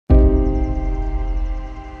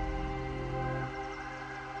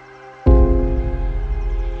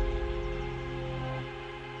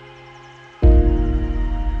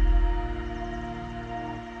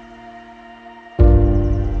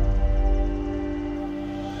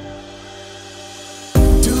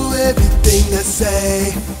everything I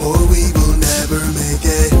say, or we will never make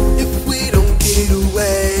it. If we don't get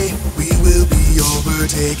away, we will be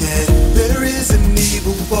overtaken. There is an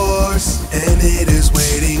evil force, and it is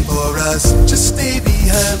waiting for us. Just stay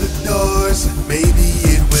behind the doors, maybe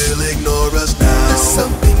it will ignore us now. There's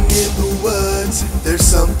something in the woods, there's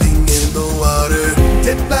something in the water.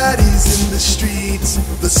 Dead bodies in the streets,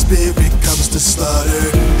 the spirit comes to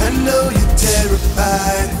slaughter. I know you're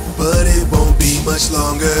terrified, but it won't be much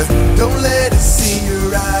longer. Don't let it see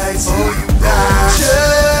your eyes, or you die.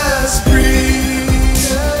 Just breathe,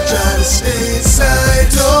 try to stay inside.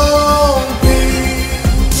 Don't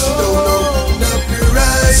breathe, don't open up your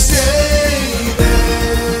eyes. Stay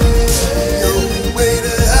there, no way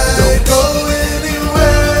to hide. Don't go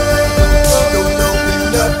anywhere, don't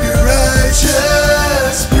open up your eyes.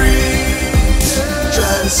 Just breathe,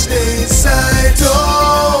 try to stay inside.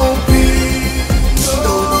 Don't breathe,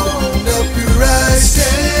 don't open up your eyes.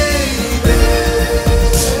 Stay there,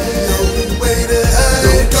 no way to hide.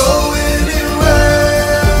 Don't go anywhere,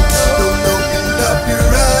 don't open up your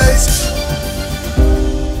eyes.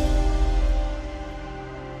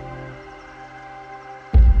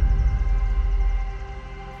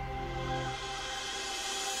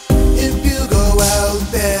 If you go out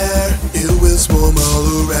there, it will swarm all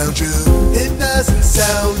around you. It doesn't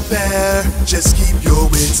sound fair, just keep your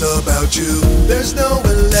wits about you. There's no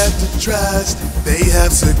one left to trust, they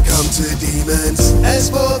have succumbed to demons. As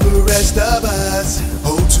for the rest of us,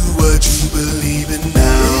 hold to what you believe in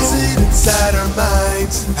now. Is it inside our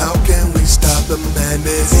minds? How can we stop the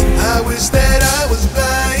madness? I wish that I was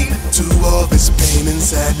blind to all this pain and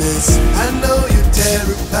sadness. I know you're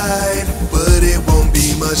terrified, but it won't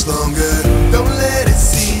be much longer. Don't let it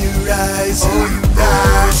see your eyes, or you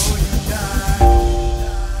die.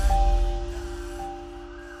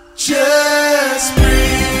 Just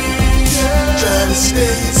breathe, try to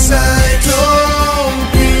stay inside. Don't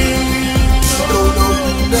breathe, don't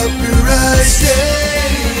open up your eyes.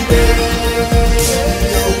 Stay there,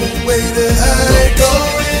 no way to hide. Don't go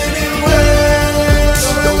anywhere,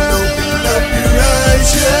 don't open up your eyes.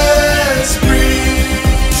 Just breathe,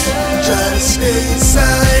 try to stay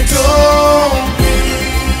inside. Don't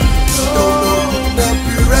breathe, don't open up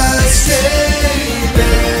your eyes. Stay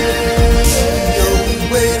there, no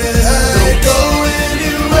way to hide. Don't go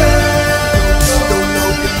anywhere, don't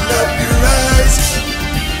open up your eyes.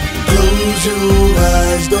 Close your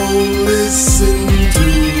eyes, don't listen to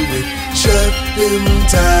it. Shut them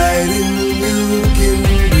tight and you can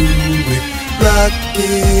do it. Block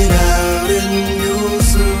it out and you'll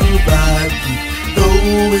survive. Keep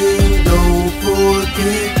going, don't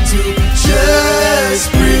forget to just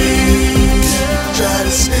breathe. Try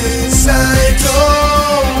to stay inside.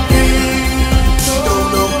 Don't breathe,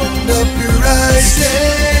 don't open up your eyes.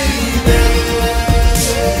 Stay there,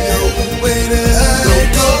 no way to hide.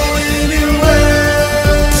 Don't go anywhere,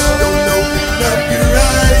 don't open up your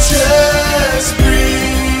eyes. Just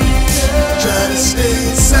breathe, try to stay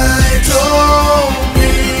inside. Don't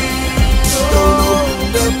breathe, don't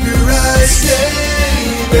open up your eyes. Stay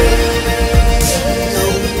there, no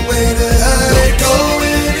way to hide. Don't go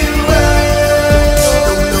anywhere,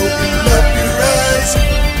 don't open up your eyes.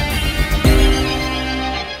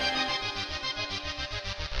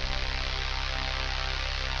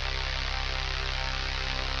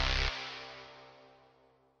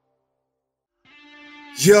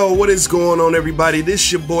 Yo, what is going on, everybody? This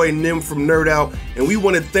is your boy Nem from NerdOut, and we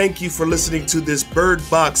want to thank you for listening to this Bird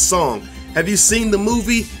Box song. Have you seen the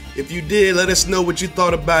movie? If you did, let us know what you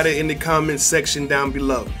thought about it in the comments section down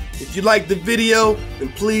below. If you liked the video, then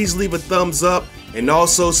please leave a thumbs up, and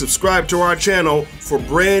also subscribe to our channel for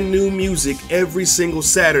brand new music every single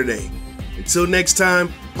Saturday. Until next time,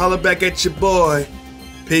 holla back at your boy.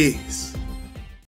 Peace.